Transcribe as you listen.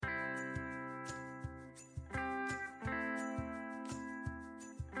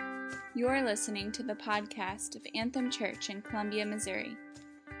You are listening to the podcast of Anthem Church in Columbia, Missouri.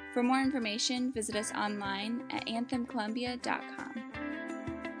 For more information, visit us online at anthemcolumbia.com.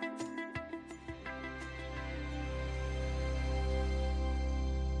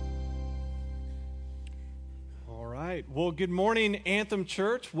 All right. Well, good morning, Anthem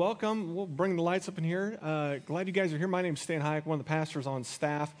Church. Welcome. We'll bring the lights up in here. Glad you guys are here. My name is Stan Hayek, one of the pastors on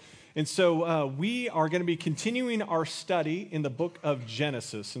staff. And so we are going to be continuing our study in the book of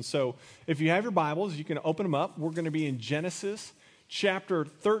Genesis. And so if you have your Bibles, you can open them up. We're going to be in Genesis chapter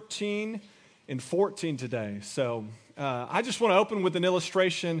 13 and 14 today. So I just want to open with an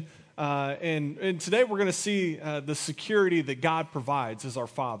illustration. And today we're going to see the security that God provides as our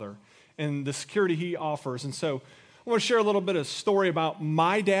Father and the security He offers. And so I want to share a little bit of story about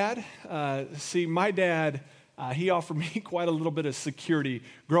my dad. My dad... he offered me quite a little bit of security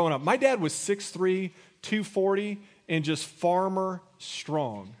growing up. My dad was 6'3", 240, and just farmer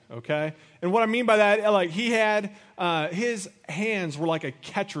strong, okay? And what I mean by that, like he had, his hands were like a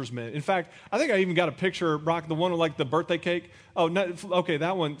catcher's mitt. In fact, I think I even got a picture, Brock, the one with like the birthday cake. Oh, no, okay,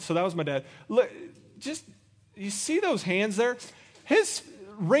 that one. So that was my dad. Look, just, you see those hands there? His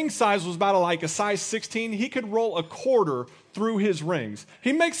ring size was about like a size 16. He could roll a quarter through his rings.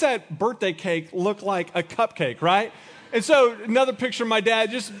 He makes that birthday cake look like a cupcake, right? And so another picture of my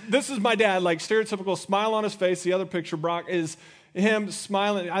dad, this is my dad, like stereotypical smile on his face. The other picture, Brock, is him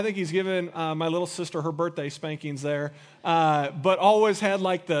smiling. I think he's given my little sister her birthday spankings there, but always had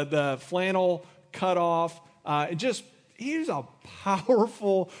like the flannel cut off. He's a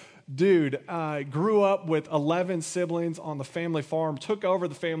powerful dude. Grew up with 11 siblings on the family farm, took over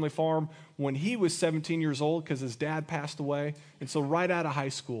the family farm when he was 17 years old because his dad passed away. And so right out of high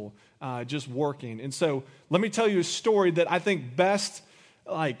school, just working. And so let me tell you a story that I think best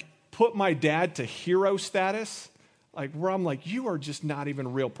like put my dad to hero status, like where I'm like, you are just not even a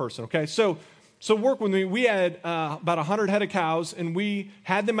real person, okay? So work with me. We had about 100 head of cows, and we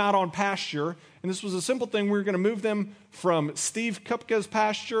had them out on pasture. And this was a simple thing. We were going to move them from Steve Kupka's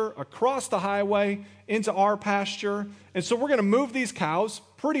pasture across the highway into our pasture. And so we're going to move these cows.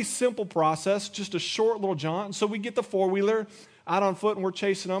 Pretty simple process, just a short little jaunt. And so we get the four-wheeler out on foot, and we're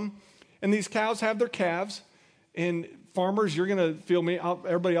chasing them. And these cows have their calves. And farmers, you're going to feel me.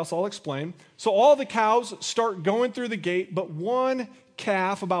 Everybody else, I'll explain. So all the cows start going through the gate, but one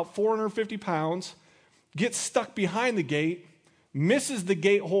calf, about 450 pounds, gets stuck behind the gate, misses the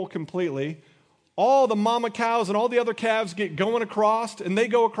gate hole completely. All the mama cows and all the other calves get going across, and they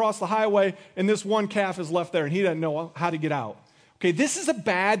go across the highway, and this one calf is left there, and he doesn't know how to get out. Okay, this is a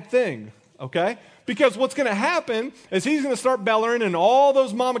bad thing, okay? Because what's going to happen is he's going to start bellowing, and all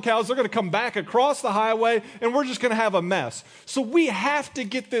those mama cows, they're going to come back across the highway, and we're just going to have a mess. So we have to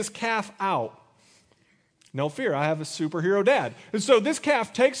get this calf out. No fear, I have a superhero dad. And so this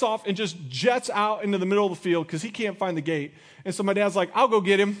calf takes off and just jets out into the middle of the field because he can't find the gate. And so my dad's like, I'll go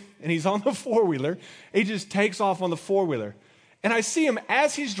get him. And he's on the four-wheeler. He just takes off on the four-wheeler. And I see him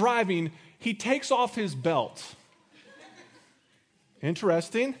as he's driving, he takes off his belt.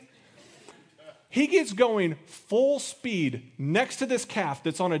 Interesting. He gets going full speed next to this calf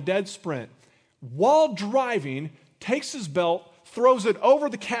that's on a dead sprint. While driving, takes his belt, throws it over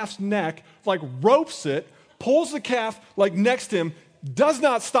the calf's neck, like ropes it, pulls the calf like next to him, does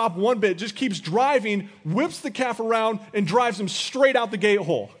not stop one bit, just keeps driving, whips the calf around, and drives him straight out the gate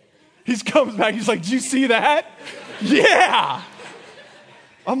hole. He comes back, he's like, did you see that? Yeah!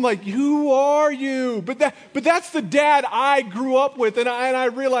 I'm like, who are you? But that's the dad I grew up with, and I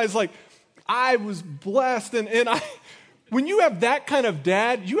realized, like, I was blessed, when you have that kind of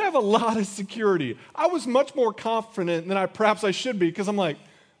dad, you have a lot of security. I was much more confident than perhaps I should be, because I'm like,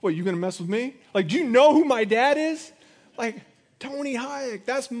 what, you going to mess with me? Like, do you know who my dad is? Like, Tony Hayek,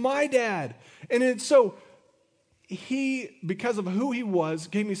 that's my dad. And so he, because of who he was,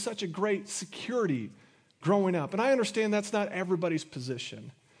 gave me such a great security growing up. And I understand that's not everybody's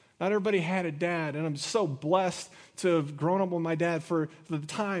position. Not everybody had a dad, and I'm so blessed to have grown up with my dad for the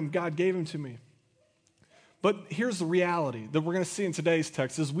time God gave him to me. But here's the reality that we're going to see in today's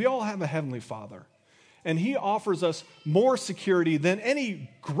text is we all have a Heavenly Father. And He offers us more security than any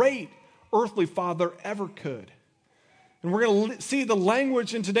great earthly father ever could. And we're going to see the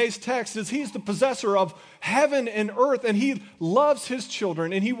language in today's text is He's the possessor of heaven and earth, and He loves His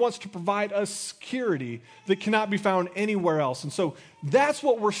children, and He wants to provide us security that cannot be found anywhere else. And so that's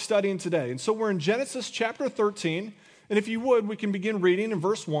what we're studying today. And so we're in Genesis chapter 13, and if you would, we can begin reading in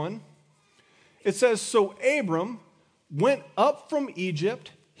verse 1. It says, so Abram went up from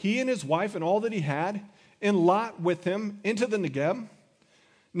Egypt, he and his wife and all that he had, and Lot with him into the Negeb.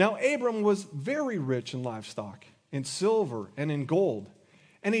 Now Abram was very rich in livestock, in silver and in gold,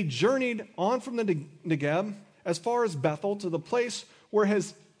 And he journeyed on from the Negeb as far as Bethel to the place where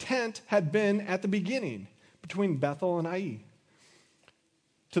his tent had been at the beginning, between Bethel and Ai,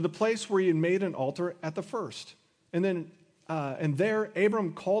 to the place where he had made an altar at the first. And there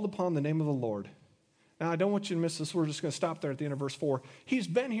Abram called upon the name of the Lord. Now, I don't want you to miss this. We're just going to stop there at the end of verse 4. He's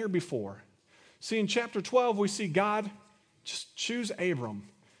been here before. See, in chapter 12, we see God just choose Abram.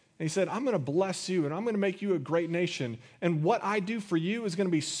 And he said, I'm going to bless you, and I'm going to make you a great nation. And what I do for you is going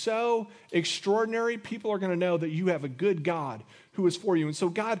to be so extraordinary, people are going to know that you have a good God who is for you. And so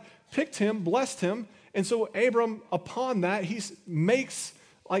God picked him, blessed him. And so Abram, upon that, he makes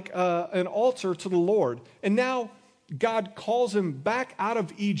like an altar to the Lord. And now God calls him back out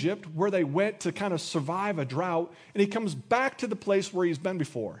of Egypt, where they went to kind of survive a drought, and he comes back to the place where he's been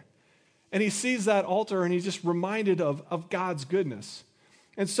before. And he sees that altar, and he's just reminded of God's goodness.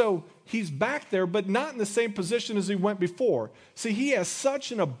 And so he's back there, but not in the same position as he went before. See, he has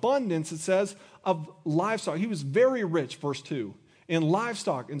such an abundance, it says, of livestock. He was very rich, verse 2, in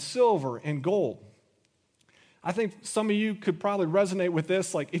livestock, in silver, and gold. I think some of you could probably resonate with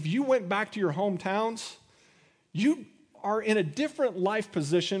this. Like, if you went back to your hometowns, you are in a different life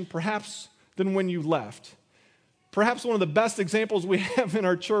position, perhaps, than when you left. Perhaps one of the best examples we have in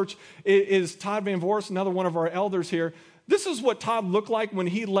our church is Todd Van Voorst, another one of our elders here. This is what Todd looked like when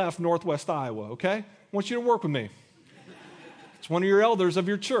he left Northwest Iowa, okay? I want you to work with me. It's one of your elders of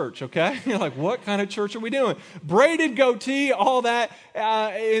your church, okay? You're like, what kind of church are we doing? Braided goatee, all that.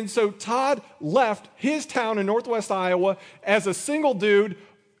 And so Todd left his town in Northwest Iowa as a single dude,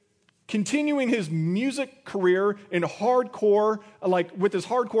 continuing his music career in hardcore, like with his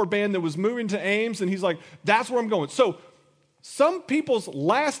hardcore band that was moving to Ames, and he's like, that's where I'm going. So some people's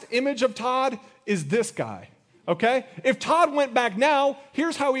last image of Todd is this guy, okay? If Todd went back now,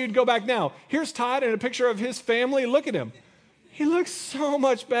 here's how he would go back now. Here's Todd in a picture of his family. Look at him. He looks so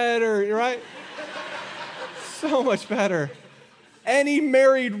much better, right? So much better. And he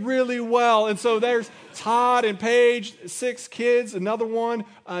married really well. And so there's Todd and Paige, 6 kids, another one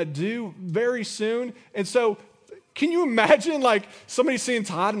due very soon. And so can you imagine like somebody seeing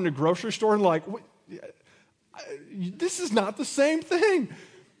Todd in the grocery store and like, this is not the same thing.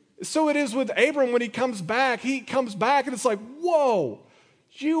 So it is with Abram when he comes back. He comes back and it's like, whoa,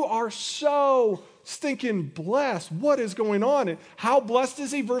 you are so stinking blessed. What is going on? And how blessed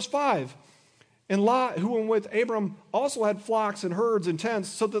is he? Verse 5. And Lot, who went with Abram, also had flocks and herds and tents,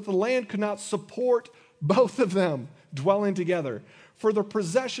 so that the land could not support both of them dwelling together. For their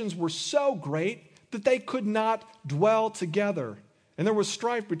possessions were so great that they could not dwell together. And there was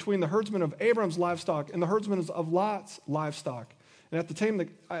strife between the herdsmen of Abram's livestock and the herdsmen of Lot's livestock. And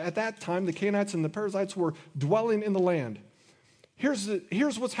at that time, the Canaanites and the Perizzites were dwelling in the land. Here's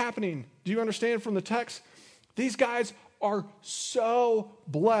what's happening. Do you understand from the text? These guys are so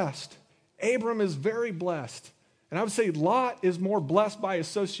blessed. Abram is very blessed. And I would say Lot is more blessed by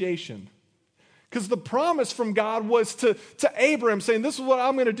association. Because the promise from God was to Abram saying, this is what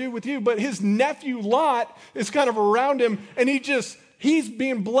I'm going to do with you. But his nephew Lot is kind of around him, and he's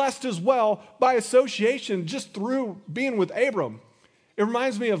being blessed as well by association just through being with Abram. It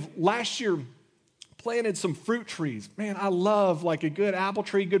reminds me of last year, planted some fruit trees. Man, I love like a good apple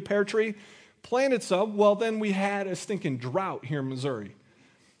tree, good pear tree. Planted some. Well, then we had a stinking drought here in Missouri.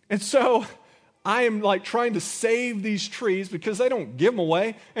 And so I am like trying to save these trees because they don't give them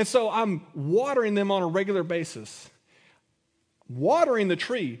away. And so I'm watering them on a regular basis. Watering the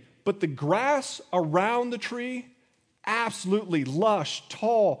tree, but the grass around the tree, absolutely lush,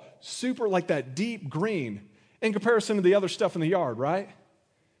 tall, super like that deep green in comparison to the other stuff in the yard, right?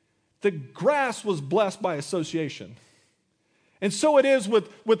 The grass was blessed by association. And so it is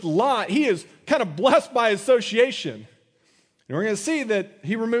with Lot. He is kind of blessed by association. And we're going to see that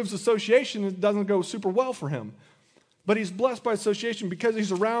he removes association and it doesn't go super well for him. But he's blessed by association because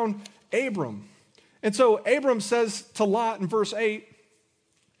he's around Abram. And so Abram says to Lot in verse 8,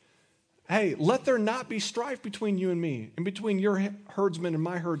 hey, let there not be strife between you and me, and between your herdsmen and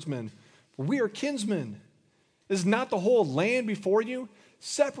my herdsmen, for we are kinsmen. Is not the whole land before you?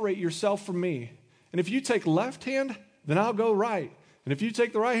 Separate yourself from me. And if you take left hand, then I'll go right. And if you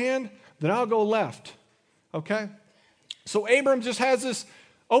take the right hand, then I'll go left. Okay? So Abram just has this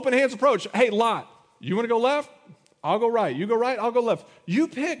open hands approach. Hey, Lot, you want to go left? I'll go right. You go right, I'll go left. You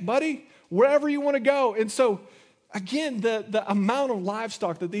pick, buddy, wherever you want to go. And so, again, the amount of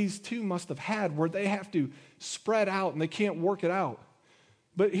livestock that these two must have had where they have to spread out and they can't work it out.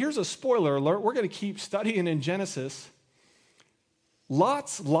 But here's a spoiler alert. We're going to keep studying in Genesis.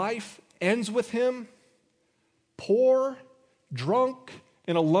 Lot's life ends with him poor, drunk,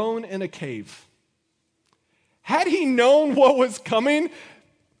 and alone in a cave. Had he known what was coming,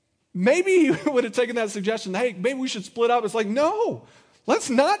 Maybe he would have taken that suggestion, hey, maybe we should split up. It's like, no, let's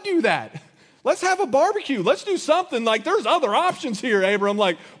not do that. Let's have a barbecue. Let's do something. Like, there's other options here, Abram.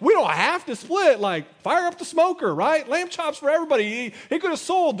 Like, we don't have to split. Like, fire up the smoker, right? Lamb chops for everybody. He could have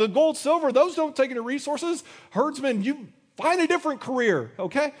sold the gold, silver. Those don't take any resources. Herdsman, you find a different career,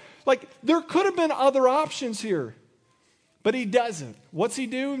 okay? Like, there could have been other options here, but he doesn't. What's he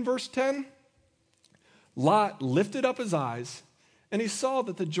do in verse 10? Lot lifted up his eyes, and he saw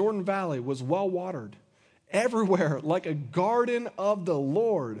that the Jordan Valley was well watered everywhere, like a garden of the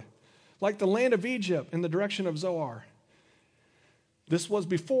Lord, like the land of Egypt in the direction of Zoar. This was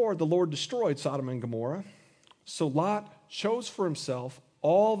before the Lord destroyed Sodom and Gomorrah. So Lot chose for himself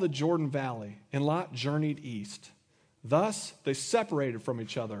all the Jordan Valley, and Lot journeyed east. Thus they separated from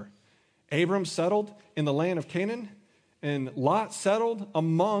each other. Abram settled in the land of Canaan, and Lot settled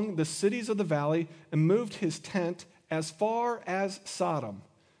among the cities of the valley and moved his tent as far as Sodom.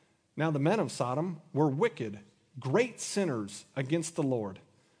 Now the men of Sodom were wicked, great sinners against the Lord.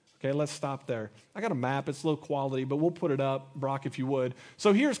 Okay, let's stop there. I got a map. It's low quality, but we'll put it up, Brock, if you would.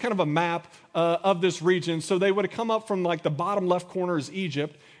 So here's kind of a map of this region. So they would have come up from like the bottom left corner is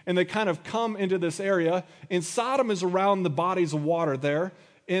Egypt, and they kind of come into this area. And Sodom is around the bodies of water there.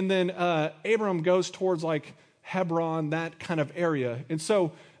 And then Abram goes towards like Hebron, that kind of area. And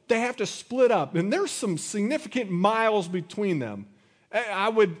so they have to split up. And there's some significant miles between them. I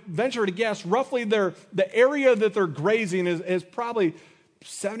would venture to guess roughly the area that they're grazing is probably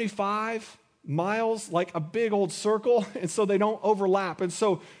 75 miles, like a big old circle, and so they don't overlap. And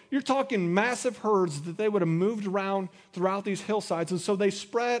so you're talking massive herds that they would have moved around throughout these hillsides, and so they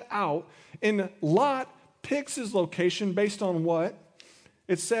spread out. And Lot picks his location based on what?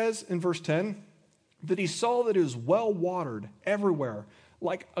 It says in verse 10 that he saw that it was well watered everywhere,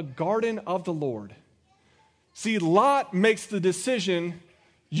 like a garden of the Lord. See, Lot makes the decision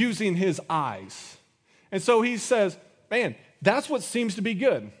using his eyes. And so he says, man, that's what seems to be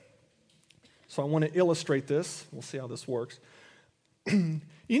good. So I want to illustrate this. We'll see how this works. You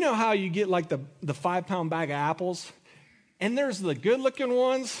know how you get like the 5-pound bag of apples, and there's the good-looking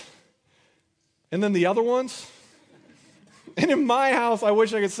ones, and then the other ones? And in my house, I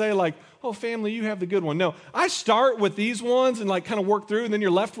wish I could say like, oh, family, you have the good one. No, I start with these ones and like kind of work through, and then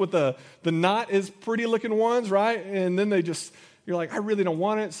you're left with the not as pretty-looking ones, right? And then you're like, I really don't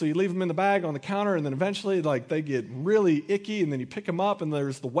want it, so you leave them in the bag on the counter, and then eventually, like, they get really icky, and then you pick them up, and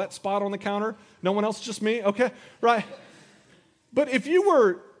there's the wet spot on the counter. No one else, just me? Okay, right. But if you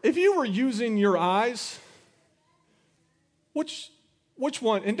were using your eyes, which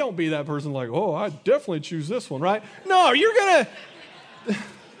one? And don't be that person like, oh, I definitely choose this one, right? No, you're gonna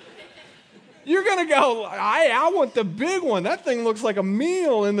go, I want the big one. That thing looks like a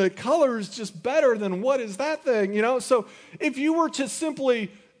meal, and the color is just better than what is that thing, you know? So if you were to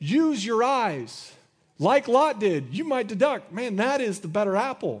simply use your eyes, like Lot did, you might deduct, man, that is the better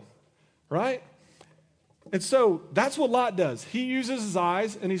apple, right? And so that's what Lot does. He uses his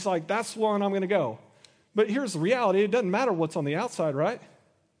eyes, and he's like, that's the one I'm going to go. But here's the reality. It doesn't matter what's on the outside, right?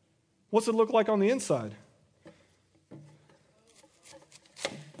 What's it look like on the inside?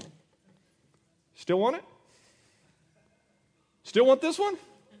 Still want it? Still want this one?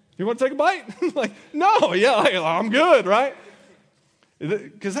 You want to take a bite? Like, no, yeah, I'm good, right?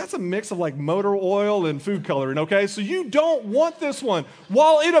 Because that's a mix of like motor oil and food coloring, okay? So you don't want this one.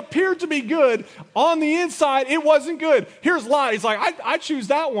 While it appeared to be good, on the inside, it wasn't good. Here's Lot. He's like, I choose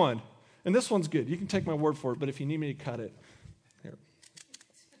that one. And this one's good. You can take my word for it, but if you need me to cut it, here.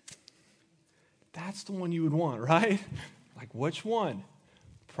 That's the one you would want, right? Like, which one?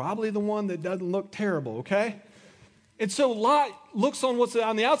 Probably the one that doesn't look terrible, okay? And so Lot looks on what's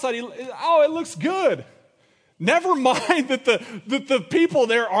on the outside. It looks good. Never mind that the people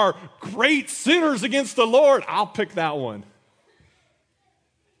there are great sinners against the Lord. I'll pick that one.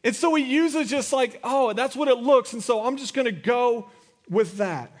 And so he uses just like, oh, that's what it looks, and so I'm just going to go with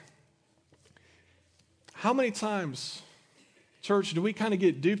that. How many times, church, do we kind of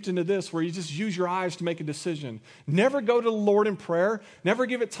get duped into this where you just use your eyes to make a decision? Never go to the Lord in prayer. Never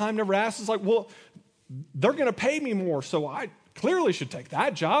give it time, never ask. It's like, well, they're going to pay me more, so I clearly should take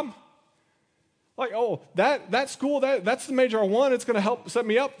that job. Like, oh, that school, that's the major I want. It's going to help set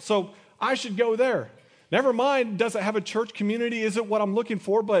me up, so I should go there. Never mind, does it have a church community? Is it what I'm looking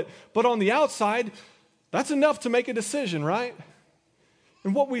for? But on the outside, that's enough to make a decision, right?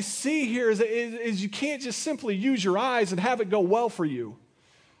 And what we see here is you can't just simply use your eyes and have it go well for you.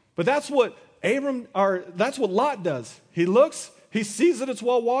 But that's what Lot does. He looks, he sees that it's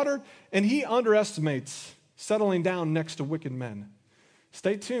well watered, and he underestimates settling down next to wicked men.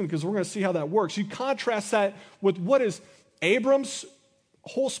 Stay tuned because we're going to see how that works. You contrast that with what is Abram's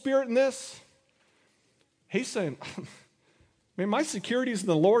whole spirit in this? He's saying, man, my security is in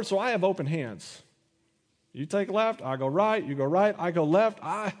the Lord, so I have open hands. You take left, I go right. You go right, I go left.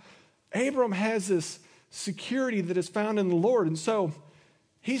 Abram has this security that is found in the Lord. And so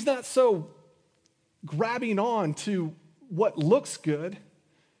he's not so grabbing on to what looks good.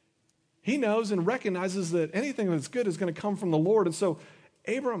 He knows and recognizes that anything that's good is going to come from the Lord. And so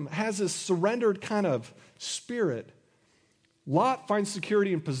Abram has this surrendered kind of spirit. Lot finds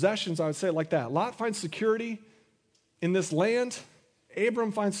security in possessions, I would say it like that. Lot finds security in this land.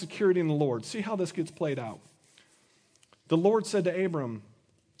 Abram finds security in the Lord. See how this gets played out. The Lord said to Abram,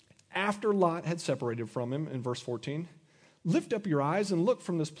 after Lot had separated from him, in verse 14, lift up your eyes and look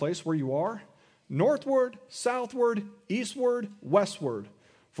from this place where you are, northward, southward, eastward, westward.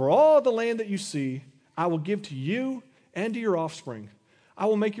 For all the land that you see, I will give to you and to your offspring. I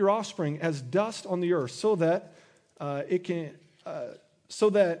will make your offspring as dust on the earth, so that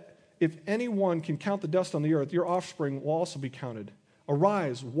if anyone can count the dust on the earth, your offspring will also be counted.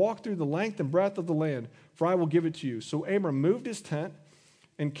 Arise, walk through the length and breadth of the land, for I will give it to you. So Abram moved his tent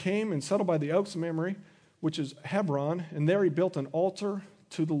and came and settled by the oaks of Mamre, which is Hebron, and there he built an altar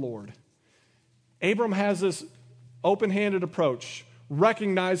to the Lord. Abram has this open-handed approach,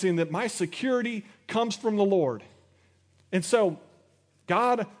 recognizing that my security comes from the Lord. And so,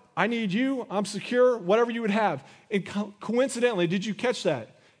 God, I need you, I'm secure, whatever you would have. And coincidentally, did you catch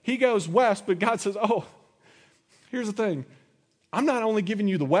that? He goes west, but God says, oh, here's the thing. I'm not only giving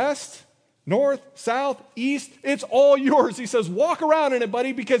you the west, north, south, east, it's all yours. He says, walk around in it,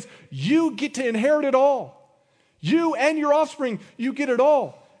 buddy, because you get to inherit it all. You and your offspring, you get it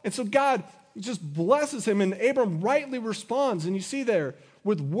all. And so God just blesses him, and Abram rightly responds. And you see there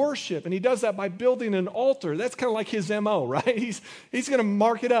with worship, and he does that by building an altar. That's kind of like his MO, right? He's going to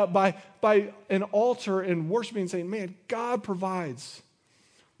mark it up by an altar and worshiping and saying, man, God provides.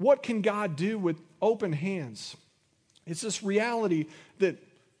 What can God do with open hands? It's this reality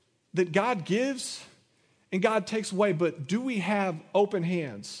that God gives and God takes away, but do we have open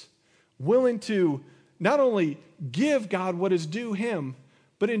hands, willing to not only give God what is due him,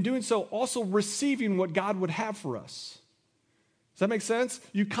 but in doing so also receiving what God would have for us? Does that make sense?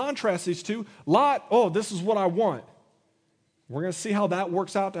 You contrast these two. Lot, oh, this is what I want. We're going to see how that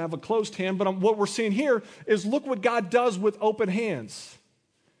works out to have a closed hand, but what we're seeing here is look what God does with open hands.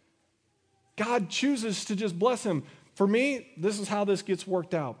 God chooses to just bless him. For me, this is how this gets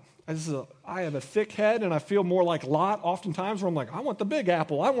worked out. I have a thick head, and I feel more like Lot oftentimes, where I'm like, I want the big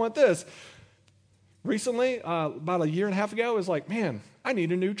apple. I want this. Recently, about a year and a half ago, it was like, man, I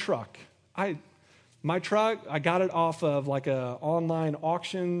need a new truck. My truck, I got it off of like a online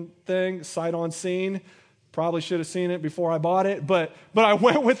auction thing, sight on scene. Probably should have seen it before I bought it, but I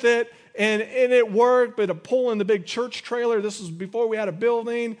went with it, and it worked. But a pull in the big church trailer, this was before we had a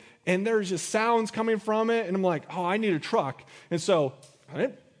building, and there's just sounds coming from it, and I'm like, oh, I need a truck. And so I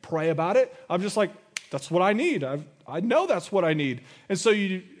didn't pray about it. I'm just like, that's what I need. I know that's what I need. And so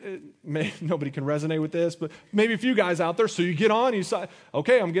nobody can resonate with this, but maybe a few guys out there. So you get on, you say,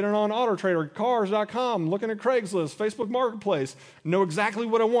 okay, I'm getting on Auto Trader, cars.com, looking at Craigslist, Facebook Marketplace, know exactly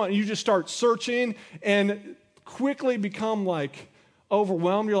what I want. And you just start searching and quickly become like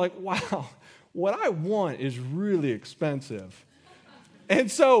overwhelmed. You're like, wow, what I want is really expensive. And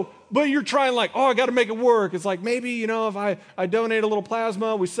so, but you're trying like, oh, I got to make it work. It's like, maybe, if I donate a little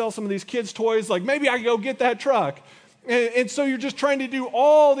plasma, we sell some of these kids' toys, like maybe I can go get that truck. And so you're just trying to do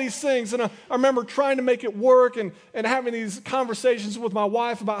all these things. And I remember trying to make it work and having these conversations with my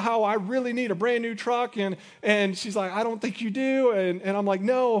wife about how I really need a brand new truck. And she's like, I don't think you do. And I'm like,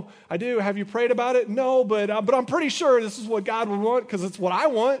 no, I do. Have you prayed about it? No, but I'm pretty sure this is what God would want because it's what I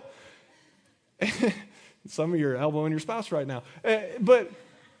want. Some of you are elbowing your spouse right now. But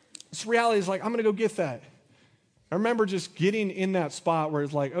this reality is like, I'm going to go get that. I remember just getting in that spot where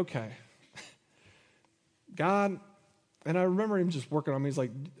it's like, okay, God, and I remember him just working on me. He's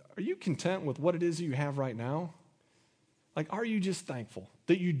like, are you content with what it is that you have right now? Like, are you just thankful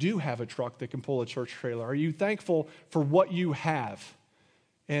that you do have a truck that can pull a church trailer? Are you thankful for what you have?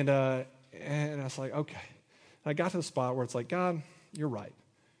 And I was like, okay. And I got to the spot where it's like, God, you're right.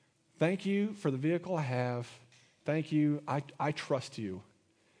 Thank you for the vehicle I have. Thank you. I trust you.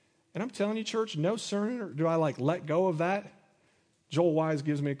 And I'm telling you, church, no sooner do I let go of that. Joel Wise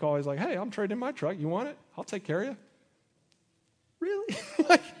gives me a call. He's like, hey, I'm trading in my truck. You want it? I'll take care of you. Really?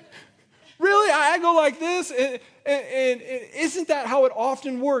 Really? I go like this? And isn't that how it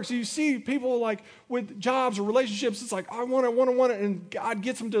often works? You see people with jobs or relationships, it's like, I want it. And God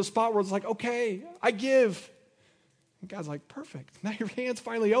gets them to a spot where it's like, okay, I give. And God's like, perfect. Now your hand's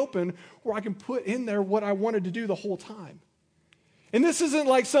finally open where I can put in there what I wanted to do the whole time. And this isn't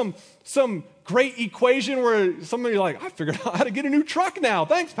like some great equation where somebody's like, I figured out how to get a new truck now.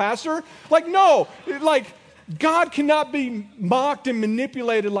 Thanks, Pastor. Like, no. Like, God cannot be mocked and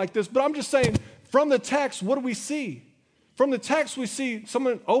manipulated like this. But I'm just saying, from the text, what do we see? From the text, we see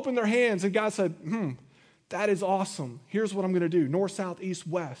someone open their hands and God said, that is awesome. Here's what I'm going to do. North, south, east,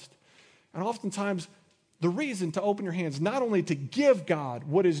 west. And oftentimes, the reason to open your hands, not only to give God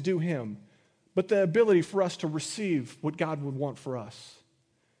what is due him, but the ability for us to receive what God would want for us.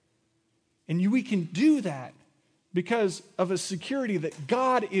 And we can do that because of a security that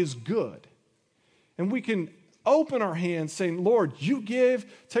God is good. And we can open our hands saying, Lord, you give,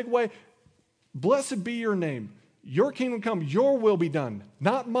 take away. Blessed be your name. Your kingdom come, your will be done.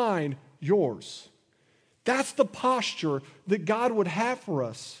 Not mine, yours. That's the posture that God would have for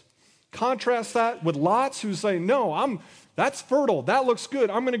us. Contrast that with Lot's who's saying, no, that's fertile. That looks good.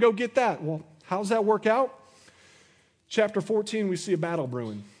 I'm going to go get that. Well, how does that work out? Chapter 14, we see a battle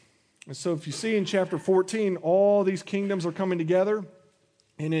brewing. And so if you see in chapter 14, all these kingdoms are coming together.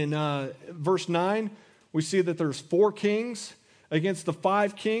 And in verse 9, we see that there's 4 kings against the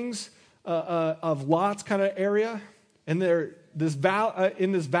 5 kings of Lot's kind of area. And in this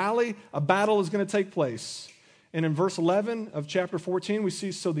valley, a battle is going to take place. And in verse 11 of chapter 14, we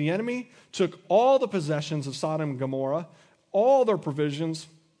see, so the enemy took all the possessions of Sodom and Gomorrah, all their provisions,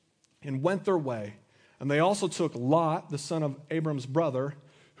 and went their way. And they also took Lot, the son of Abram's brother,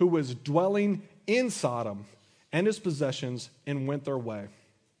 who was dwelling in Sodom, and his possessions, and went their way.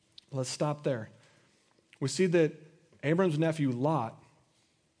 Let's stop there. We see that Abram's nephew, Lot,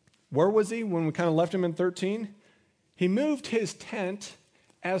 where was he when we kind of left him in 13? He moved his tent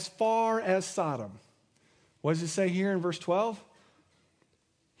as far as Sodom. What does it say here in verse 12?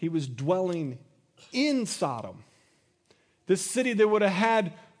 He was dwelling in Sodom. This city that would have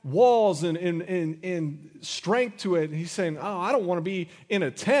had walls and strength to it. And he's saying, I don't want to be in a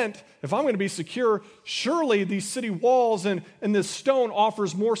tent. If I'm going to be secure, surely these city walls and this stone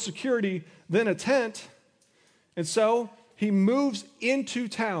offers more security than a tent. And so he moves into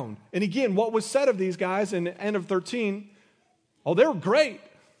town. And again, what was said of these guys in the end of 13, they were great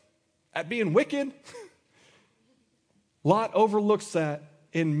at being wicked. Lot overlooks that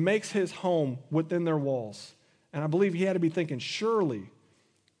and makes his home within their walls. And I believe he had to be thinking, surely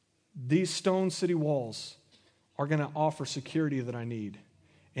these stone city walls are going to offer security that I need.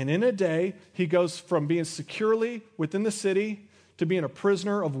 And in a day, he goes from being securely within the city to being a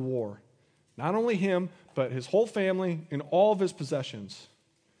prisoner of war. Not only him, but his whole family and all of his possessions.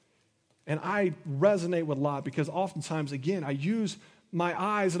 And I resonate with Lot because oftentimes, again, I use my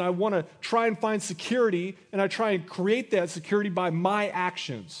eyes and I want to try and find security, and I try and create that security by my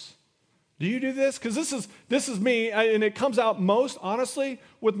actions. Do you do this? Because this is me, and it comes out most honestly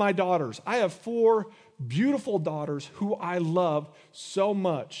with my daughters. I have 4 beautiful daughters who I love so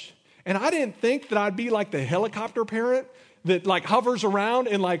much. And I didn't think that I'd be like the helicopter parent that like hovers around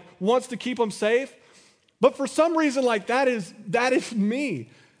and like wants to keep them safe. But for some reason, like that is me.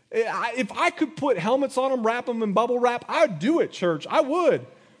 If I could put helmets on them, wrap them in bubble wrap, I'd do it, church. I would.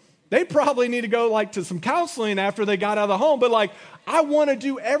 They probably need to go like to some counseling after they got out of the home. But like, I want to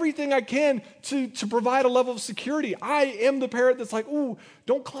do everything I can to provide a level of security. I am the parent that's like, ooh,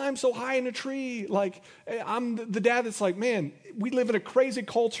 don't climb so high in a tree. Like, I'm the dad that's like, man, we live in a crazy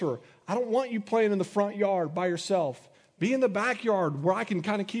culture. I don't want you playing in the front yard by yourself. Be in the backyard where I can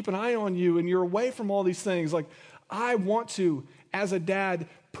kind of keep an eye on you and you're away from all these things. Like, I want to, as a dad,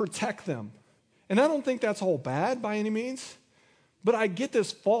 protect them. And I don't think that's all bad by any means. But I get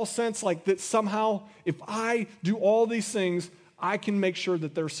this false sense like that somehow if I do all these things, I can make sure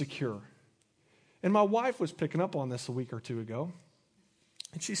that they're secure. And my wife was picking up on this a week or 2 ago.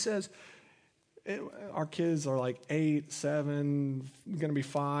 And she says, our kids are like 8, 7, going to be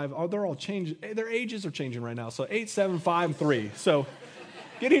 5. Oh, they're all changing. Their ages are changing right now. So 8, 7, 5, and 3. So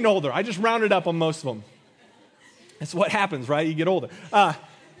getting older. I just rounded up on most of them. That's what happens, right? You get older.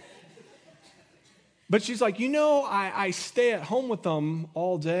 But she's like, I stay at home with them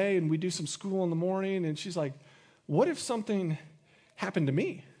all day and we do some school in the morning. And she's like, what if something happened to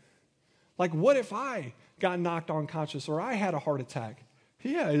me? Like, what if I got knocked unconscious or I had a heart attack?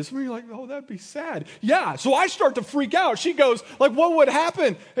 Yeah, it's me like, oh, that'd be sad. Yeah, so I start to freak out. She goes, like, what would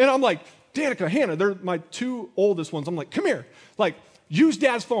happen? And I'm like, Danica, Hannah, they're my 2 oldest ones. I'm like, come here. Like, use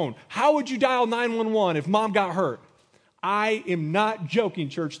Dad's phone. How would you dial 911 if Mom got hurt? I am not joking,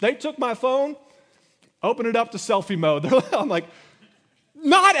 church. They took my phone, open it up to selfie mode. I'm like,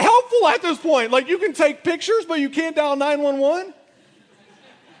 not helpful at this point. Like, you can take pictures, but you can't dial 911.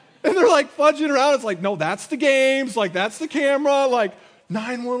 And they're like fudging around. It's like, no, that's the games. Like, that's the camera. Like,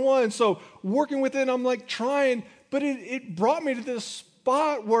 911. So working with it, I'm like trying but it brought me to this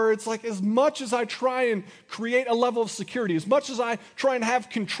spot where it's like, as much as I try and create a level of security, as much as I try and have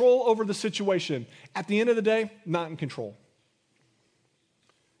control over the situation, at the end of the day, not in control.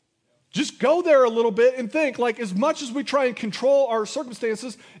 Just go there a little bit and think, like, as much as we try and control our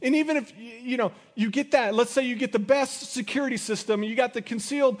circumstances, and even if, you get that, let's say you get the best security system, you got the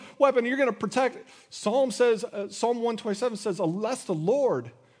concealed weapon, you're going to protect. Psalm 127 says, unless the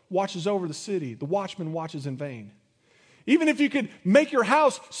Lord watches over the city, the watchman watches in vain. Even if you could make your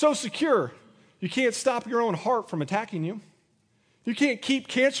house so secure, you can't stop your own heart from attacking you. You can't keep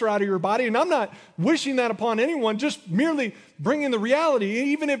cancer out of your body, and I'm not wishing that upon anyone, just merely bringing the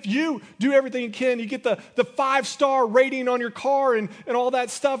reality. Even if you do everything you can, you get the 5-star rating on your car and all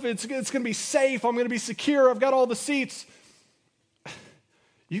that stuff, it's going to be safe, I'm going to be secure, I've got all the seats.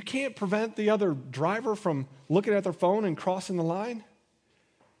 You can't prevent the other driver from looking at their phone and crossing the line.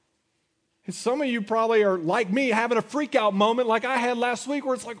 And some of you probably are like me, having a freak out moment like I had last week,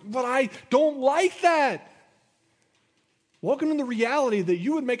 where it's like, but I don't like that. Welcome to the reality that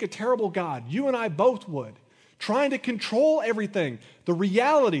you would make a terrible God. You and I both would. Trying to control everything. The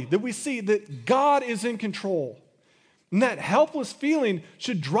reality that we see that God is in control. And that helpless feeling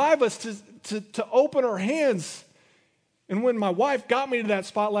should drive us to open our hands. And when my wife got me to that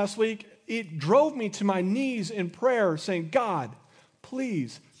spot last week, it drove me to my knees in prayer saying, God,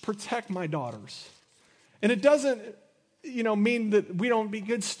 please protect my daughters. And it doesn't mean that we don't be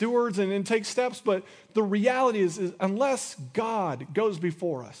good stewards and take steps, but the reality is unless God goes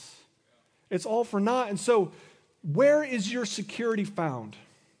before us, it's all for naught. And so where is your security found?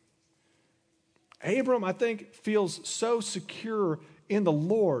 Abram, I think, feels so secure in the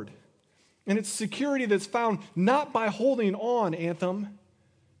Lord. And it's security that's found not by holding on, Anthem,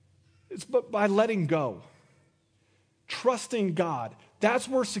 but by letting go. Trusting God. That's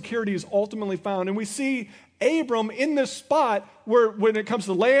where security is ultimately found. And we see Abram in this spot where when it comes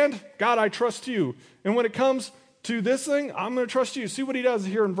to land, God, I trust you. And when it comes to this thing, I'm going to trust you. See what he does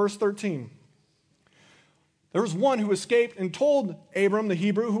here in verse 13. There was one who escaped and told Abram, the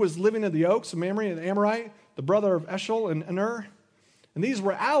Hebrew, who was living in the oaks, a Mamre, an Amorite, the brother of Eshel and Aner. And these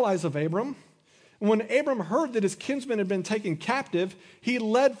were allies of Abram. And when Abram heard that his kinsmen had been taken captive, he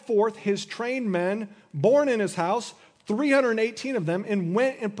led forth his trained men, born in his house, 318 of them, and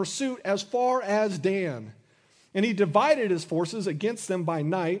went in pursuit as far as Dan. And he divided his forces against them by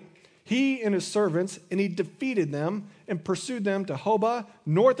night, he and his servants, and he defeated them and pursued them to Hobah,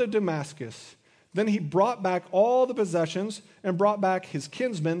 north of Damascus. Then he brought back all the possessions and brought back his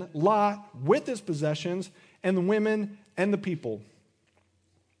kinsman Lot with his possessions and the women and the people.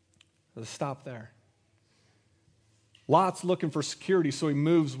 Let's stop there. Lot's looking for security, so he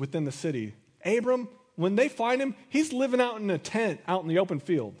moves within the city. Abram, when they find him, he's living out in a tent out in the open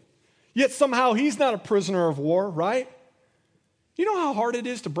field. Yet somehow he's not a prisoner of war, right? You know how hard it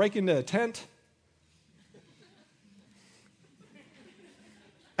is to break into a tent?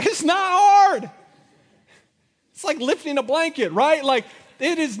 It's not hard. It's like lifting a blanket, right? Like,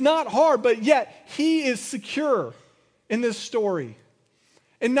 it is not hard, but yet he is secure in this story.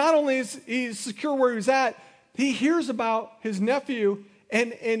 And not only is he secure where he's at, he hears about his nephew,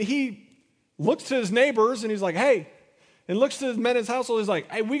 and he looks to his neighbors, and he's like, hey, and looks to his men in his household, he's like,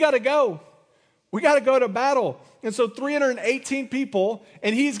 hey, we got to go. We got to go to battle. And so 318 people,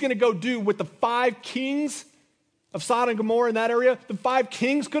 and he's going to go do what the 5 kings of Sodom and Gomorrah in that area, the 5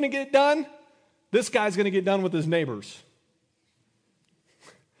 kings couldn't get done. This guy's going to get done with his neighbors.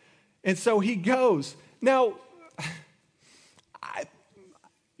 And so he goes. Now,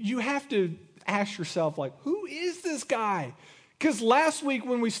 you have to ask yourself, like, who is this guy? Because last week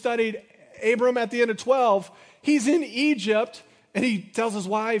when we studied Abram at the end of 12, he's in Egypt, and he tells his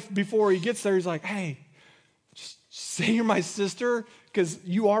wife before he gets there, he's like, hey, just say you're my sister because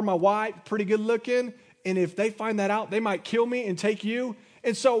you are my wife, pretty good looking, and if they find that out, they might kill me and take you.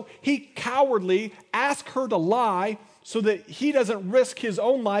 And so he cowardly asks her to lie so that he doesn't risk his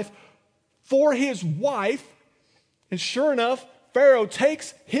own life for his wife. And sure enough, Pharaoh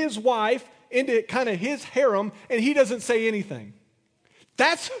takes his wife into kind of his harem, and he doesn't say anything.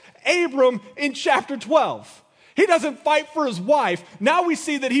 That's Abram in chapter 12. He doesn't fight for his wife. Now we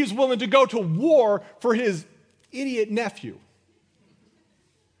see that he's willing to go to war for his idiot nephew.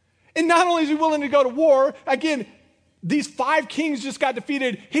 And not only is he willing to go to war, again, these 5 kings just got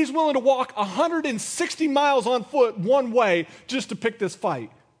defeated. He's willing to walk 160 miles on foot one way just to pick this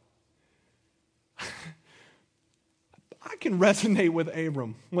fight. I can resonate with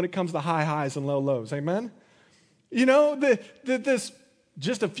Abram when it comes to high highs and low lows. Amen? You know, this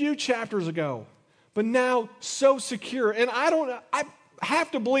just a few chapters ago, but now so secure. And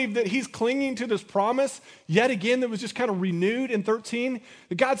have to believe that he's clinging to this promise yet again that was just kind of renewed in 13.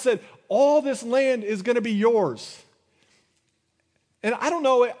 That God said, all this land is going to be yours. And I don't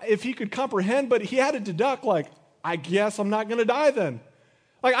know if he could comprehend, but he had to deduct, like, I guess I'm not going to die then.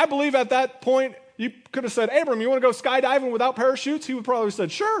 Like, I believe at that point, you could have said, Abram, you want to go skydiving without parachutes? He would probably have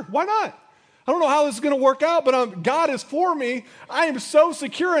said, sure, why not? I don't know how this is going to work out, but God is for me. I am so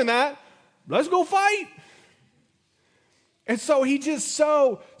secure in that. Let's go fight. And so he just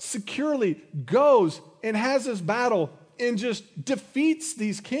so securely goes and has this battle and just defeats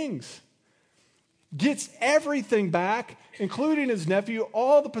these kings. Gets everything back, including his nephew,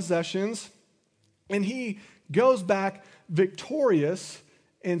 all the possessions, and he goes back victorious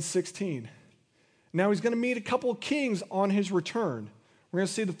in 16. Now he's going to meet a couple of kings on his return. We're going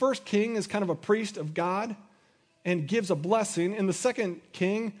to see the first king is kind of a priest of God and gives a blessing, and the second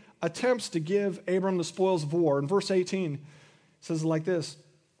king attempts to give Abram the spoils of war. In verse 18, it says it like this: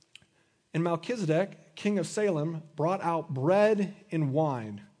 And Melchizedek, king of Salem, brought out bread and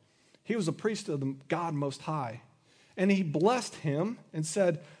wine. He was a priest of the God Most High. And he blessed him and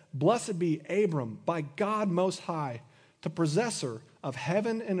said, Blessed be Abram by God Most High, the possessor of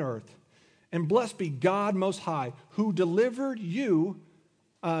heaven and earth. And blessed be God Most High, who delivered your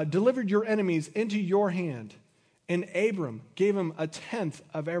enemies into your hand. And Abram gave him a tenth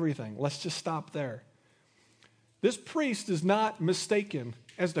of everything. Let's just stop there. This priest is not mistaken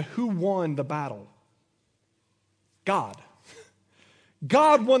as to who won the battle. God.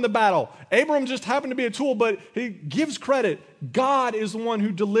 God won the battle. Abram just happened to be a tool, but he gives credit. God is the one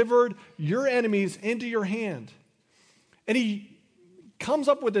who delivered your enemies into your hand. And he comes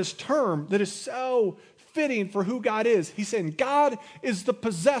up with this term that is so fitting for who God is. He's saying God is the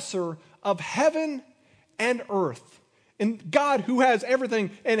possessor of heaven and earth. And God who has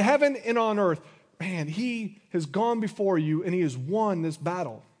everything in heaven and on earth. Man, he has gone before you and he has won this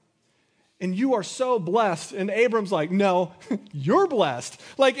battle. And you are so blessed. And Abram's like, no, you're blessed.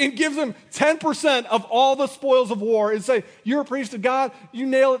 Like, it gives him 10% of all the spoils of war and say, you're a priest of God. You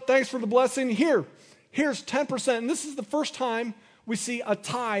nail it. Thanks for the blessing. Here's 10%. And this is the first time we see a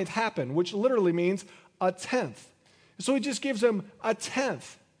tithe happen, which literally means a tenth. So he just gives him a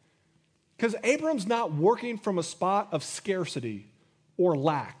tenth. Because Abram's not working from a spot of scarcity or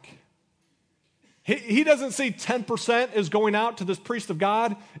lack. He doesn't see 10% as going out to this priest of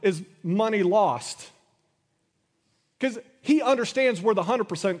God as money lost. Because he understands where the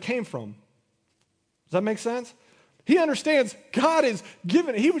 100% came from. Does that make sense? He understands God is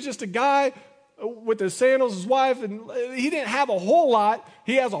given. He was just a guy with his sandals, his wife, and he didn't have a whole lot.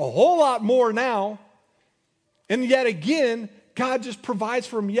 He has a whole lot more now. And yet again, God just provides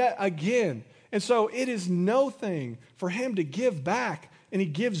for him yet again. And so it is no thing for him to give back, and he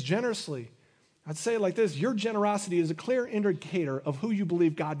gives generously. I'd say it like this: your generosity is a clear indicator of who you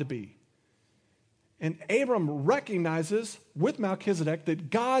believe God to be. And Abram recognizes with Melchizedek that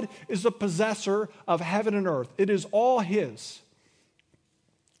God is the possessor of heaven and earth. It is all his.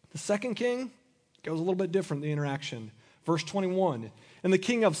 The second king goes a little bit different, the interaction. Verse 21, And the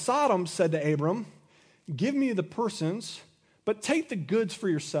king of Sodom said to Abram, Give me the persons, but take the goods for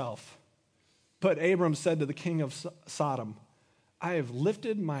yourself. But Abram said to the king of Sodom, I have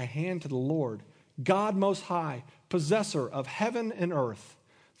lifted my hand to the Lord, God Most High, possessor of heaven and earth,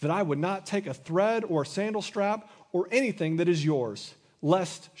 that I would not take a thread or a sandal strap or anything that is yours,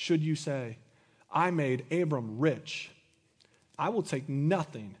 lest, should you say, I made Abram rich. I will take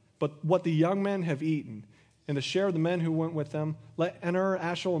nothing but what the young men have eaten, and the share of the men who went with them. Let Ener,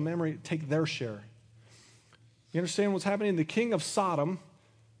 Ashel, and Mamre take their share. You understand what's happening? The king of Sodom,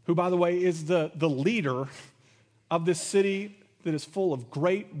 who, by the way, is the leader of this city that is full of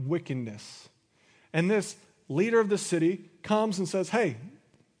great wickedness. And this leader of the city comes and says, hey,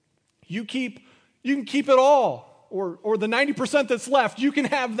 you can keep it all, or the 90% that's left, you can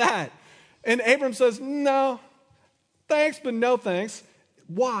have that. And Abram says, no, thanks, but no thanks.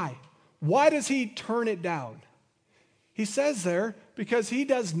 Why? Why does he turn it down? He says there, because he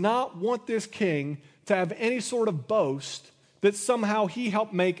does not want this king to have any sort of boast that somehow he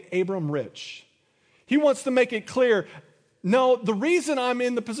helped make Abram rich. He wants to make it clear, no, the reason I'm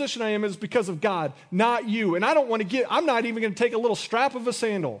in the position I am is because of God, not you. And I'm not even going to take a little strap of a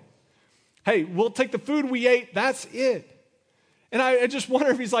sandal. Hey, we'll take the food we ate, that's it. And I just wonder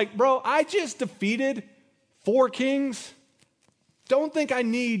if he's like, bro, I just defeated 4 kings. Don't think I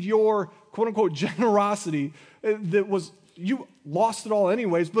need your quote-unquote generosity you lost it all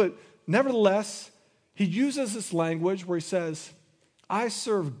anyways, but nevertheless, he uses this language where he says, I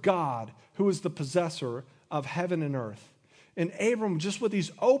serve God who is the possessor of heaven and earth. And Abram, just with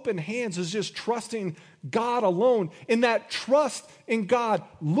these open hands, is just trusting God alone. And that trust in God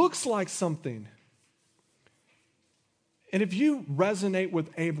looks like something. And if you resonate with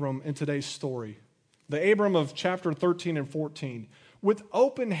Abram in today's story, the Abram of chapter 13 and 14, with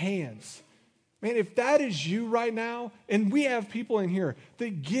open hands, man, if that is you right now, and we have people in here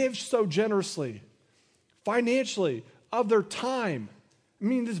that give so generously, financially, of their time. I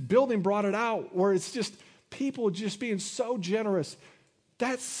mean, this building brought it out where it's just people just being so generous.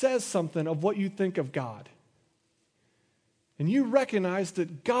 That says something of what you think of God. And you recognize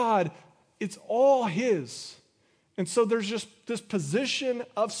that God, it's all His. And so there's just this position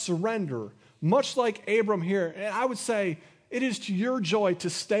of surrender, much like Abram here. And I would say it is to your joy to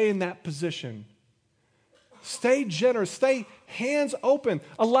stay in that position. Stay generous, stay hands open,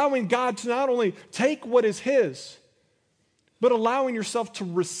 allowing God to not only take what is His, but allowing yourself to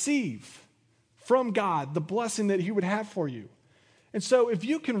receive from God the blessing that He would have for you. And so if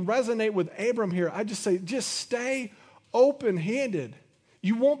you can resonate with Abram here, I just say, just stay open-handed.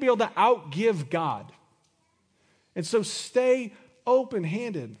 You won't be able to outgive God. And so stay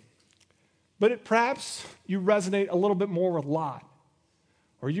open-handed. But perhaps you resonate a little bit more with Lot.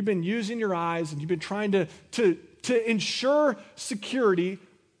 Or you've been using your eyes and you've been trying to ensure security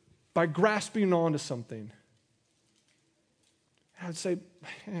by grasping onto something. I'd say,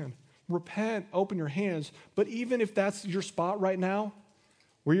 man, repent, open your hands. But even if that's your spot right now,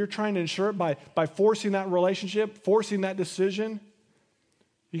 where you're trying to ensure it by forcing that relationship, forcing that decision,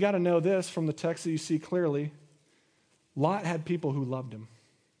 you got to know this from the text that you see clearly. Lot had people who loved him.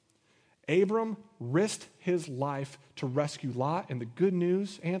 Abram risked his life to rescue Lot, and the good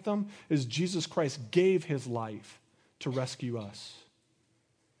news, Anthem, is Jesus Christ gave His life to rescue us.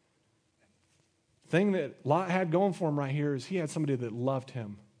 The thing that Lot had going for him right here is he had somebody that loved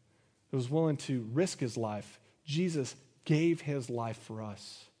him, that was willing to risk his life. Jesus gave His life for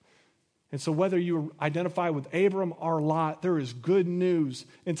us. And so whether you identify with Abram or Lot, there is good news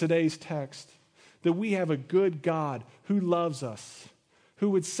in today's text that we have a good God who loves us, who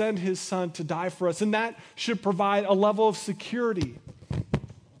would send His Son to die for us. And that should provide a level of security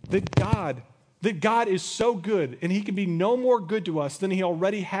that God is so good and He can be no more good to us than He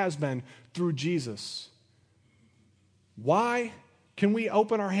already has been through Jesus. Why can we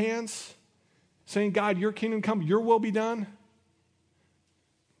open our hands saying, God, Your kingdom come, Your will be done?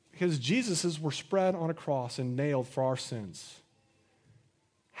 Because Jesus's were spread on a cross and nailed for our sins.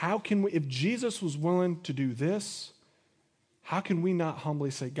 How can we, if Jesus was willing to do this, how can we not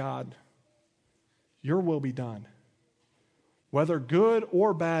humbly say, God, Your will be done? Whether good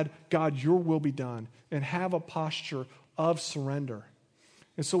or bad, God, Your will be done. And have a posture of surrender.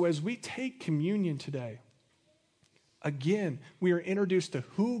 And so as we take communion today, again, we are introduced to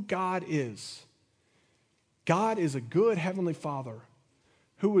who God is. God is a good Heavenly Father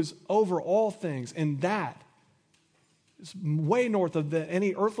who is over all things, and that is way north of that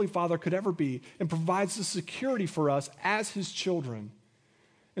any earthly father could ever be, and provides the security for us as His children.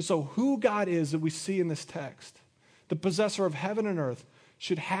 And so who God is that we see in this text, the possessor of heaven and earth,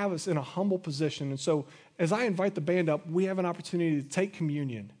 should have us in a humble position. And so as I invite the band up, we have an opportunity to take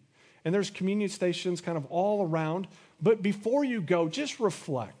communion. And there's communion stations kind of all around. But before you go, just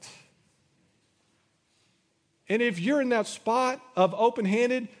reflect. And if you're in that spot of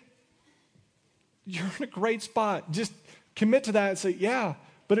open-handed, you're in a great spot. Just commit to that and say, yeah.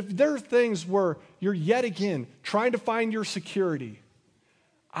 But if there are things where you're yet again trying to find your security,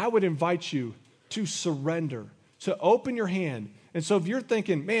 I would invite you to surrender, to open your hand. And so if you're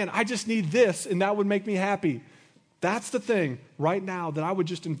thinking, man, I just need this and that would make me happy, that's the thing right now that I would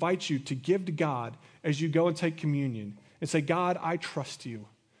just invite you to give to God as you go and take communion and say, God, I trust You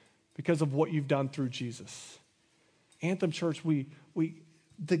because of what You've done through Jesus. Anthem Church,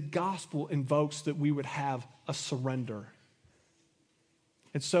 the gospel invokes that we would have a surrender.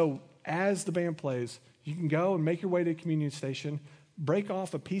 And so as the band plays, you can go and make your way to the communion station, break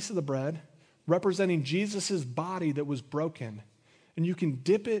off a piece of the bread representing Jesus' body that was broken, and you can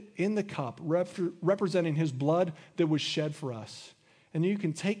dip it in the cup representing His blood that was shed for us. And you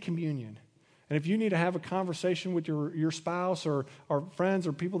can take communion. And if you need to have a conversation with your spouse or friends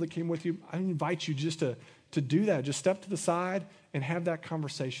or people that came with you, I invite you just to do that. Just step to the side and have that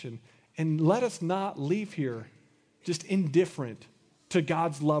conversation. And let us not leave here just indifferent to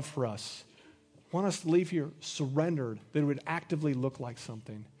God's love for us. I want us to leave here surrendered, that it would actively look like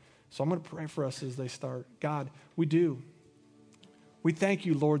something. So I'm going to pray for us as they start. God, we do. We thank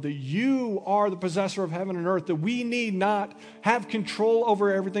You, Lord, that You are the possessor of heaven and earth, that we need not have control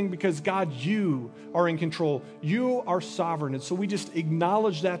over everything because, God, You are in control. You are sovereign. And so we just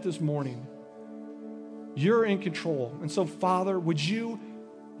acknowledge that this morning. You're in control. And so, Father, would you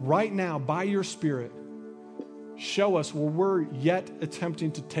right now, by your Spirit, show us where we're yet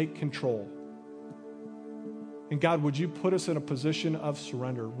attempting to take control? And God, would you put us in a position of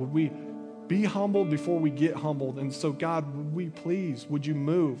surrender? Would we be humbled before we get humbled? And so, God, would you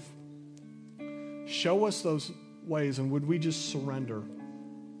move? Show us those ways, and would we just surrender?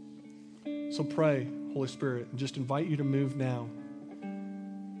 So pray, Holy Spirit, and just invite you to move now.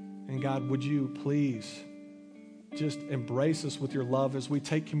 And God, would you please just embrace us with your love as we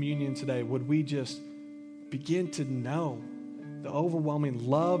take communion today? Would we just begin to know the overwhelming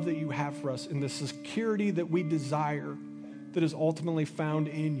love that you have for us and the security that we desire that is ultimately found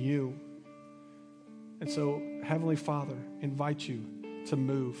in you? And so, Heavenly Father, invite you to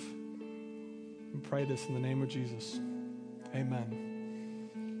move. And pray this in the name of Jesus.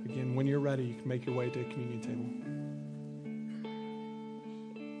 Amen. Again, when you're ready, you can make your way to the communion table.